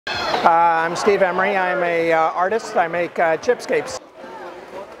I'm Steve Emery. I'm a artist. I make Chipscapes.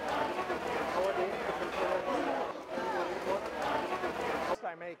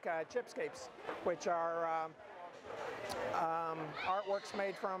 I make Chipscapes, which are artworks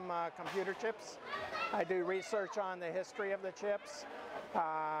made from computer chips. I do research on the history of the chips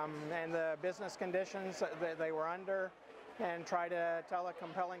and the business conditions that they were under, and try to tell a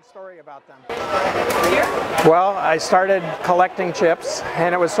compelling story about them. Well, I started collecting chips,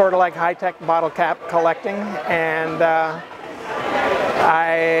 and it was sort of like high-tech bottle cap collecting, and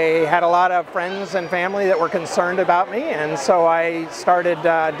I had a lot of friends and family that were concerned about me, and so I started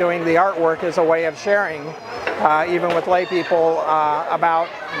doing the artwork as a way of sharing, even with lay people, about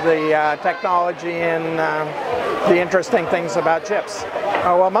the technology and the interesting things about chips.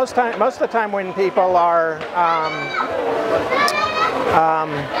 Well, most of the time when people are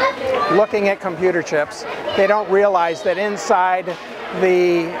looking at computer chips, they don't realize that inside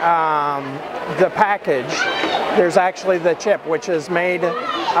the package there's actually the chip, which is made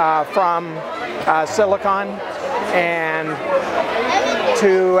from silicon, and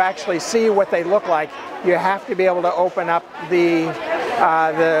to actually see what they look like, you have to be able to open up the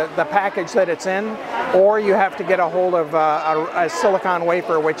package that it's in, or you have to get a hold of a silicon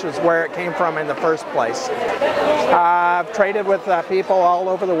wafer, which is where it came from in the first place. I've traded with people all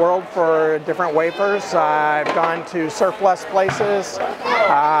over the world for different wafers. I've gone to surplus places,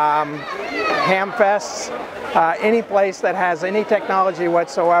 ham fests, any place that has any technology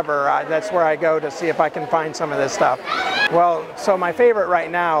whatsoever. That's where I go to see if I can find some of this stuff. Well, so my favorite right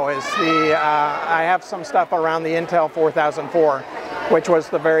now is I have some stuff around the Intel 4004, which was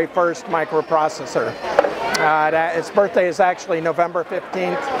the very first microprocessor. Its birthday is actually November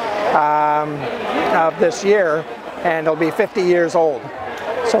 15th of this year, and it'll be 50 years old.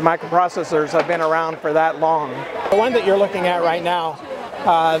 So microprocessors have been around for that long. The one that you're looking at right now,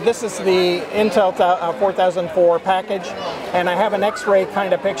 this is the Intel 4004 package, and I have an X-ray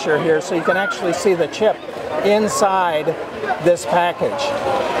kind of picture here, so you can actually see the chip inside this package.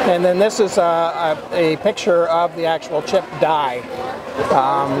 And then this is a picture of the actual chip die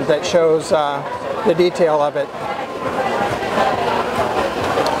that shows the detail of it.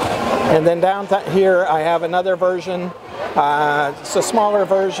 And then down here I have another version. It's a smaller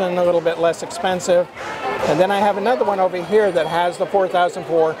version, a little bit less expensive. And then I have another one over here that has the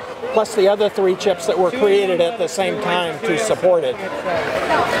 4004 plus the other 3 chips that were created at the same time to support it.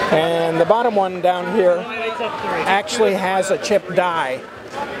 And the bottom one down here actually has a chip die,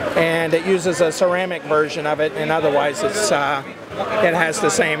 and it uses a ceramic version of it, and otherwise it has the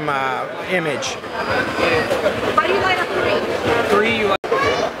same image. Why do you light up 3? 3 you like.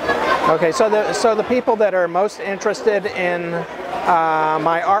 Okay, so the people that are most interested in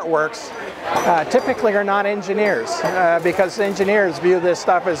my artworks typically are not engineers, because engineers view this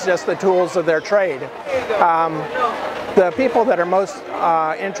stuff as just the tools of their trade. The people that are most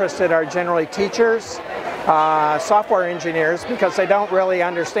interested are generally teachers, software engineers, because they don't really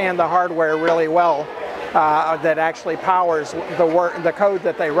understand the hardware really well that actually powers the code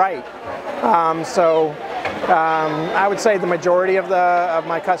that they write. I would say the majority of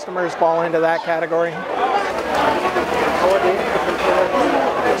my customers fall into that category.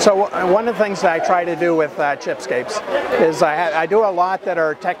 So one of the things that I try to do with Chipscapes is I do a lot that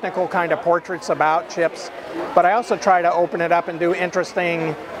are technical kind of portraits about chips, but I also try to open it up and do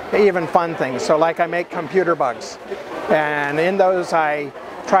interesting, even fun things. So like I make computer bugs, and in those I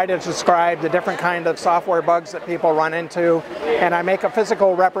try to describe the different kind of software bugs that people run into, and I make a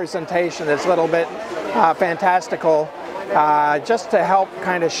physical representation that's a little bit fantastical, just to help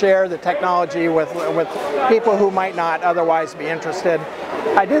kind of share the technology with people who might not otherwise be interested.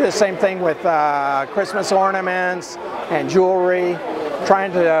 I do the same thing with Christmas ornaments and jewelry,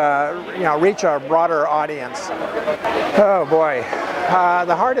 trying to reach a broader audience. Oh boy.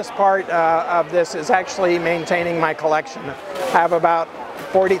 The hardest part of this is actually maintaining my collection. I have about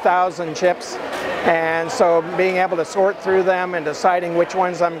 40,000 chips, and so being able to sort through them and deciding which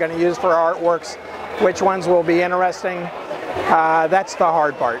ones I'm going to use for artworks, which ones will be interesting, that's the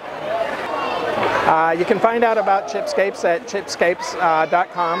hard part. You can find out about Chipscapes at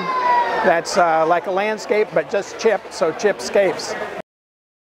chipscapes.com. That's like a landscape, but just chip, so Chipscapes.